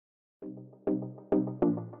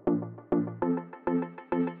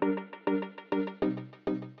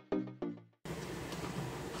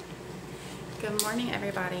Good morning,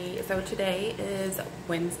 everybody. So today is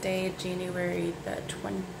Wednesday, January the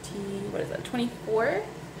 24th.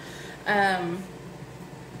 I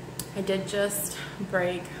did just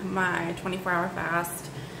break my 24-hour fast.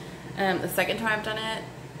 The second time I've done it,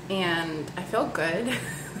 and I feel good.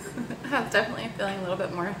 I was definitely feeling a little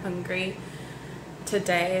bit more hungry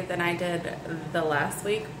today than I did the last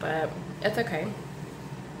week, but it's okay.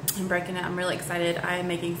 I'm breaking it. I'm really excited. I'm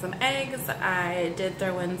making some eggs. I did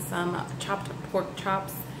throw in some chopped pork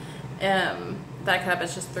chops that I cut up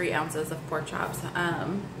as just 3 ounces of pork chops,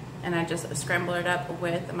 and I just scrambled it up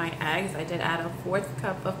with my eggs. I did add a 4th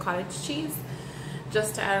cup of cottage cheese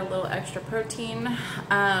just to add a little extra protein,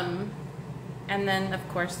 and then of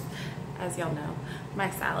course, as y'all know, my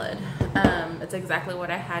salad. It's exactly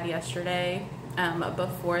what I had yesterday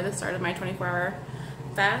before the start of my 24-hour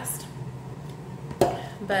fast.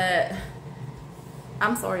 But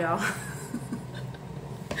I'm sore, y'all.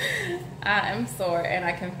 I'm sore and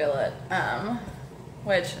I can feel it,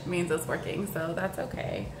 which means it's working, so that's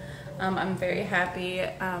okay. I'm very happy.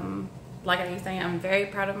 Like I was saying, I'm very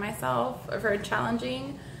proud of myself for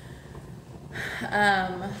challenging,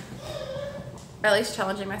 at least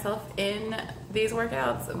challenging myself in these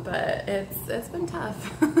workouts, but it's been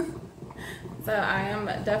tough. So I am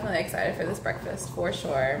definitely excited for this breakfast for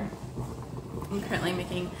sure. I'm currently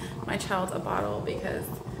making my child a bottle because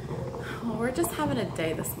we're just having a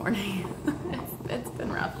day this morning. It's been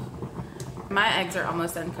rough. My eggs are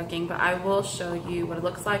almost done cooking, but I will show you what it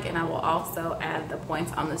looks like, and I will also add the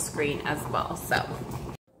points on the screen as well. So,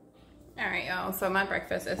 all right, y'all. So my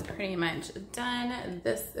breakfast is pretty much done.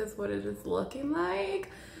 This is what it is looking like.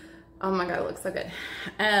 Oh my God, it looks so good.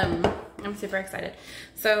 I'm super excited.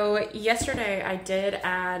 So yesterday I did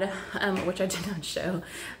add, which I did not show,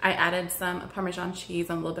 I added some Parmesan cheese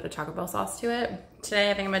and a little bit of Taco Bell sauce to it. Today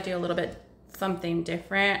I think I'm gonna do a little bit something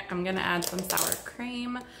different. I'm gonna add some sour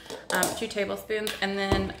cream, 2 tablespoons, and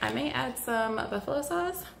then I may add some buffalo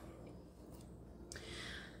sauce.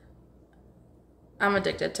 I'm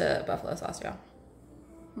addicted to buffalo sauce, y'all.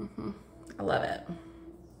 I love it.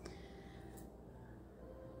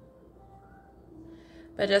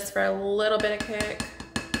 But just for a little bit of kick,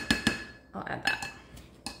 I'll add that.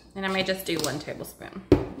 And I may just do 1 tablespoon.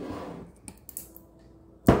 Okay,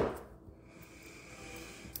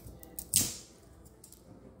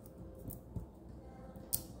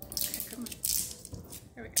 come on.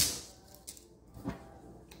 There we go.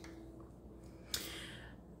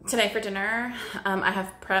 Today for dinner, I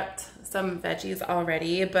have prepped some veggies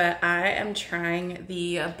already, but I am trying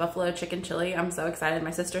the buffalo chicken chili. I'm so excited.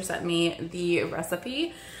 My sister sent me the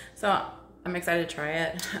recipe, so I'm excited to try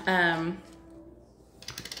it.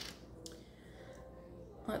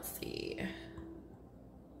 Let's see.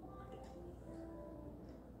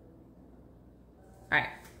 All right,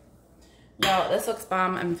 y'all, this looks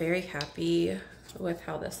bomb. I'm very happy with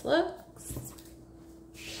how this looks.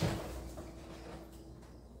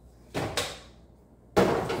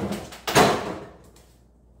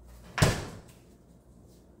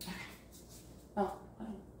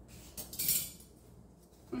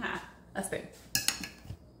 That's big.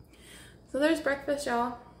 So there's breakfast,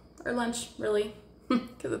 y'all, or lunch really,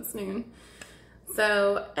 because it's noon.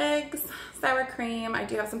 So eggs, sour cream, I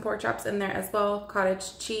do have some pork chops in there as well,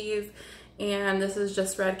 cottage cheese, and this is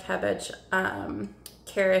just red cabbage,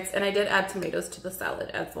 carrots, and I did add tomatoes to the salad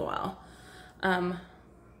as well. But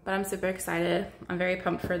I'm super excited. I'm very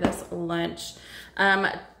pumped for this lunch.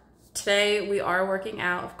 Today we are working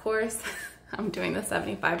out, of course. I'm doing the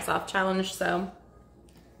 75 soft challenge, so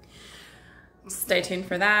stay tuned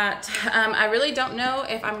for that. I really don't know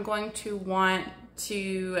if I'm going to want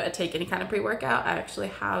to take any kind of pre-workout. I actually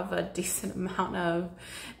have a decent amount of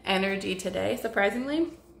energy today,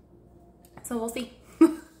 surprisingly. So we'll see.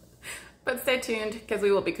 But stay tuned because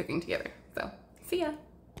we will be cooking together. So see ya.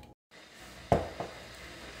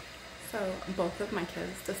 So both of my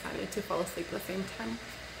kids decided to fall asleep at the same time.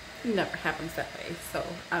 Never happens that way. So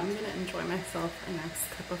I'm gonna enjoy myself a nice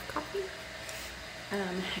cup of coffee.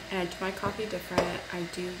 And I do my coffee different. I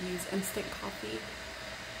do use instant coffee.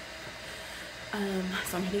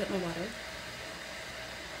 So I'm heating up my water.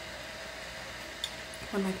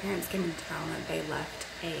 When my parents came into town, they left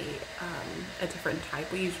a different type.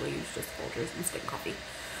 We usually use just Folgers instant coffee,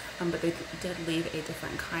 but they did leave a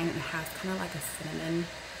different kind, and it has kind of like a cinnamon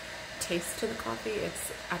taste to the coffee.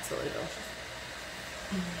 It's absolutely delicious.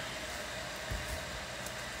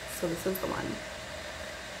 So this is the one.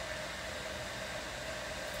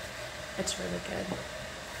 It's really good.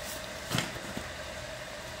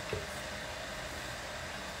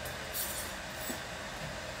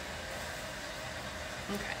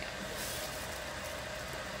 Okay.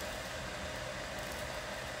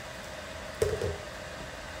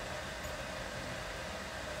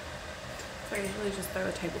 So I usually just throw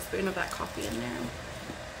a tablespoon of that coffee in there.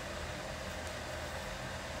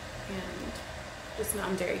 And just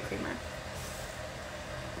non-dairy creamer.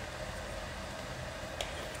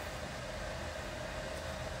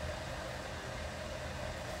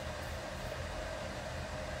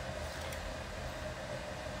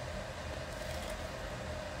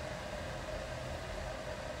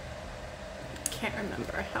 Can't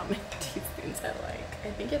remember how many teaspoons I like. I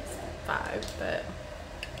think it's 5, but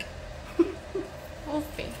we'll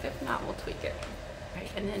see. If not, we'll tweak it. Right,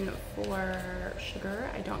 and then for sugar,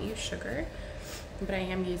 I don't use sugar, but I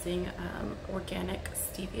am using organic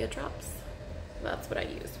stevia drops. That's what I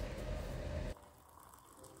use.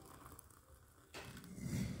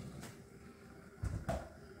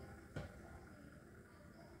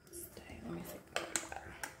 Let me see.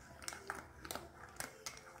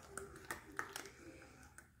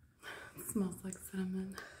 It smells like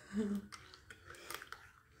cinnamon.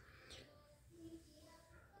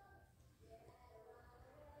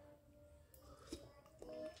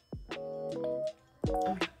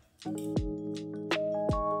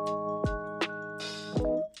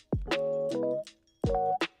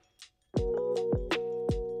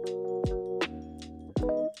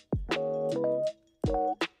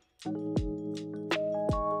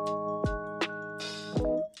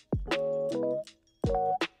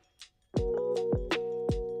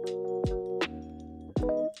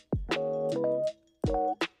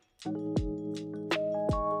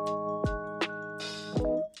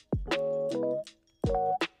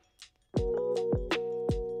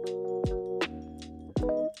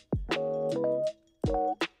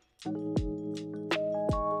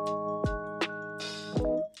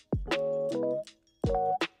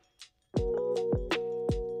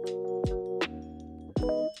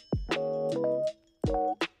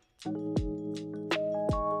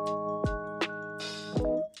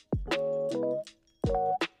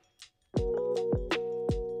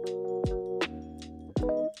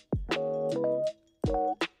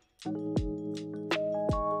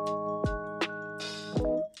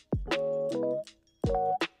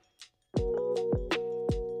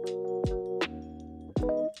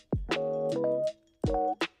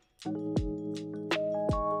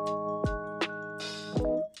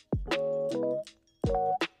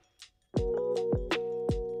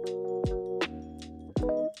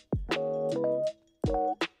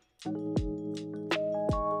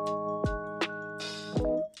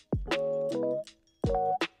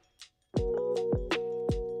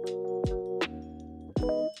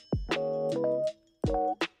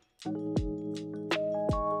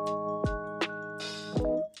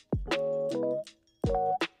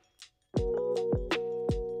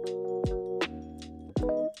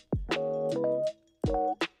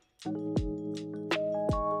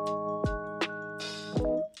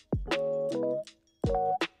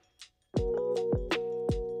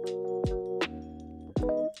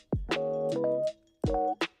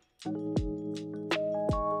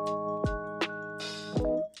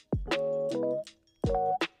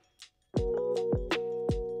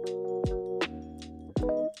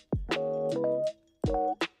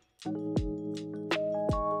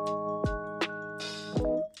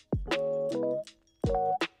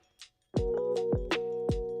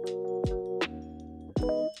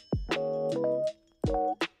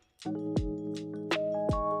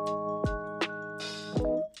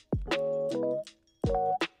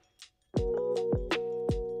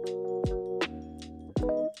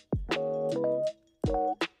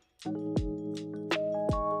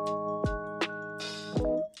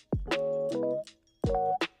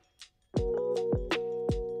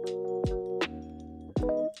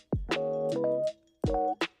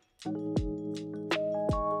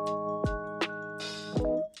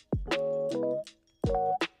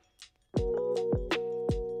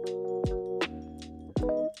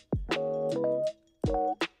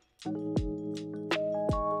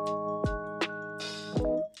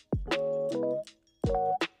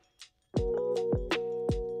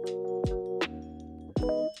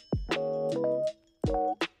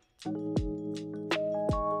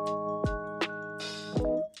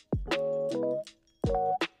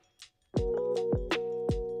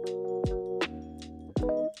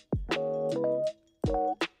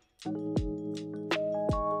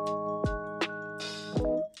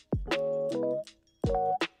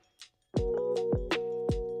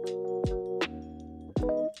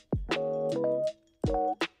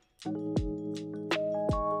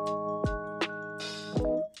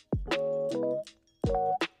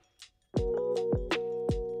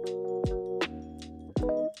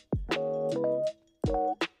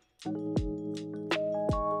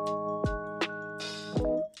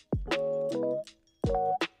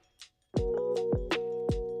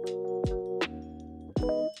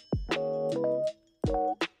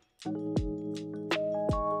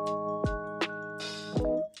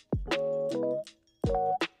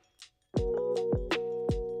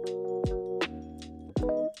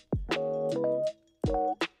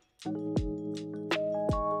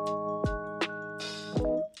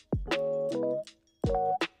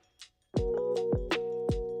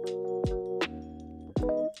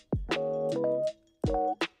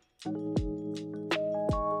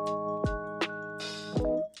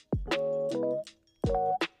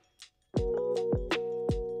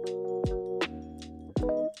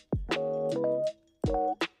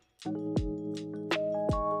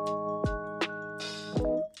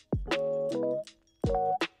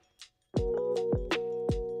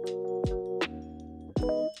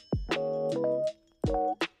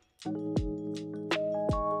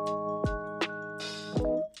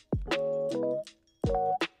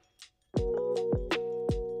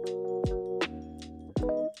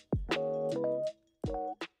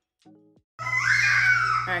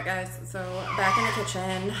 Alright guys, so back in the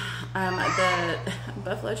kitchen. The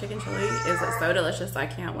buffalo chicken chili is so delicious. I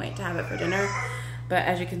can't wait to have it for dinner. But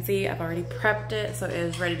as you can see, I've already prepped it, so it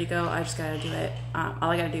is ready to go. I just gotta do it. All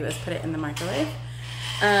I gotta do is put it in the microwave.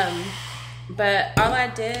 But all I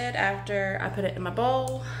did after I put it in my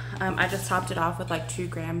bowl, I just topped it off with like 2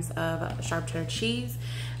 grams of sharp cheddar cheese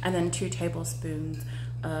and then 2 tablespoons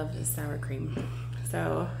of sour cream.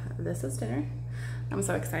 So this is dinner. I'm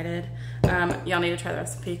so excited. Y'all need to try the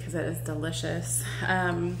recipe because it is delicious.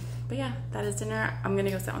 But yeah, that is dinner. I'm gonna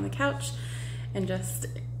go sit on the couch and just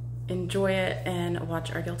enjoy it and watch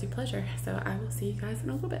our guilty pleasure. So I will see you guys in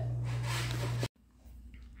a little bit.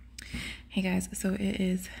 Hey guys, so it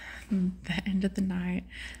is the end of the night.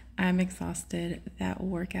 I'm exhausted. That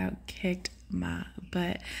workout kicked my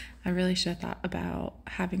butt. I really should have thought about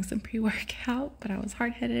having some pre-workout, but I was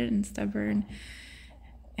hard-headed and stubborn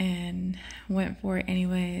and went for it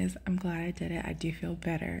anyways. I'm glad I did it. I do feel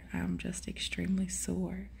better. I'm just extremely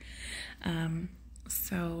sore.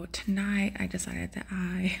 So tonight I decided that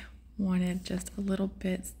I wanted just a little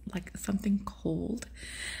bit like something cold,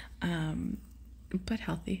 but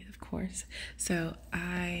healthy, of course. So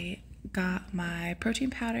I got my protein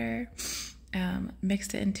powder,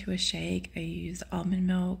 mixed it into a shake. I used almond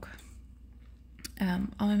milk.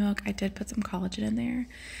 I did put some collagen in there,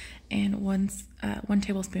 and 1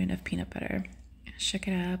 tablespoon of peanut butter. Shook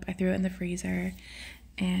it up. I threw it in the freezer,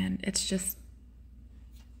 and it's just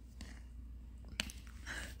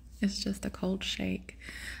a cold shake.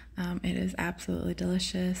 It is absolutely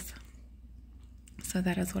delicious. So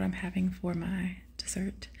that is what I'm having for my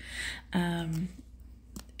dessert. It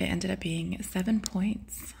ended up being 7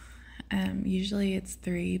 points. Usually it's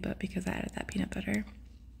 3, but because I added that peanut butter.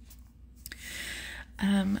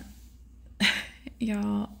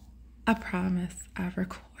 Y'all, I promise I've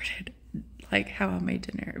recorded like how I made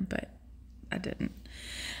dinner, but I didn't.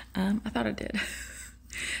 I thought I did.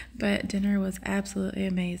 But dinner was absolutely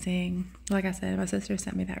amazing. Like I said, my sister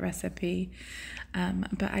sent me that recipe.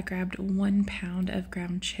 But I grabbed 1 pound of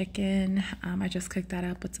ground chicken. I just cooked that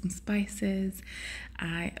up with some spices.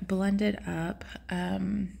 I blended up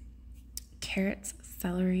carrots,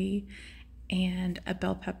 celery, and a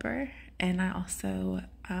bell pepper. And I also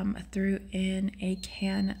threw in a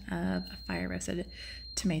can of fire roasted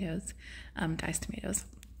tomatoes, diced tomatoes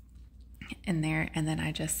in there. And then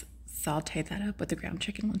I just sauteed that up with the ground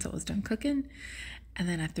chicken once it was done cooking, and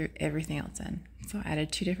then I threw everything else in. So I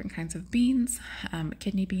added 2 different kinds of beans,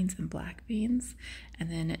 kidney beans and black beans,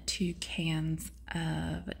 and then 2 cans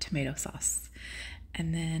of tomato sauce.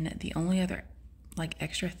 And then the only other like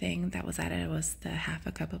extra thing that was added was the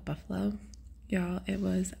 ½ cup of buffalo. Y'all, it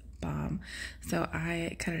was bomb. So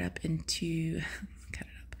I cut it up into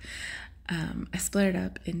I split it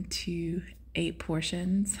up into 8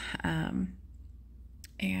 portions.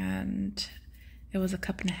 And it was 1.5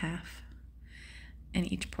 cups in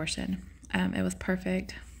each portion. It was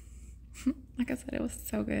perfect. Like I said, it was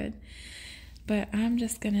so good. But I'm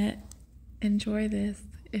just gonna enjoy this,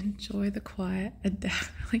 enjoy the quiet. I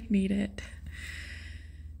definitely need it.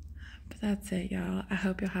 But that's it, y'all. I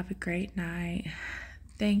hope you'll have a great night.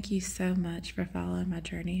 Thank you so much for following my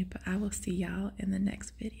journey, but I will see y'all in the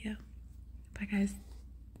next video. Bye, guys.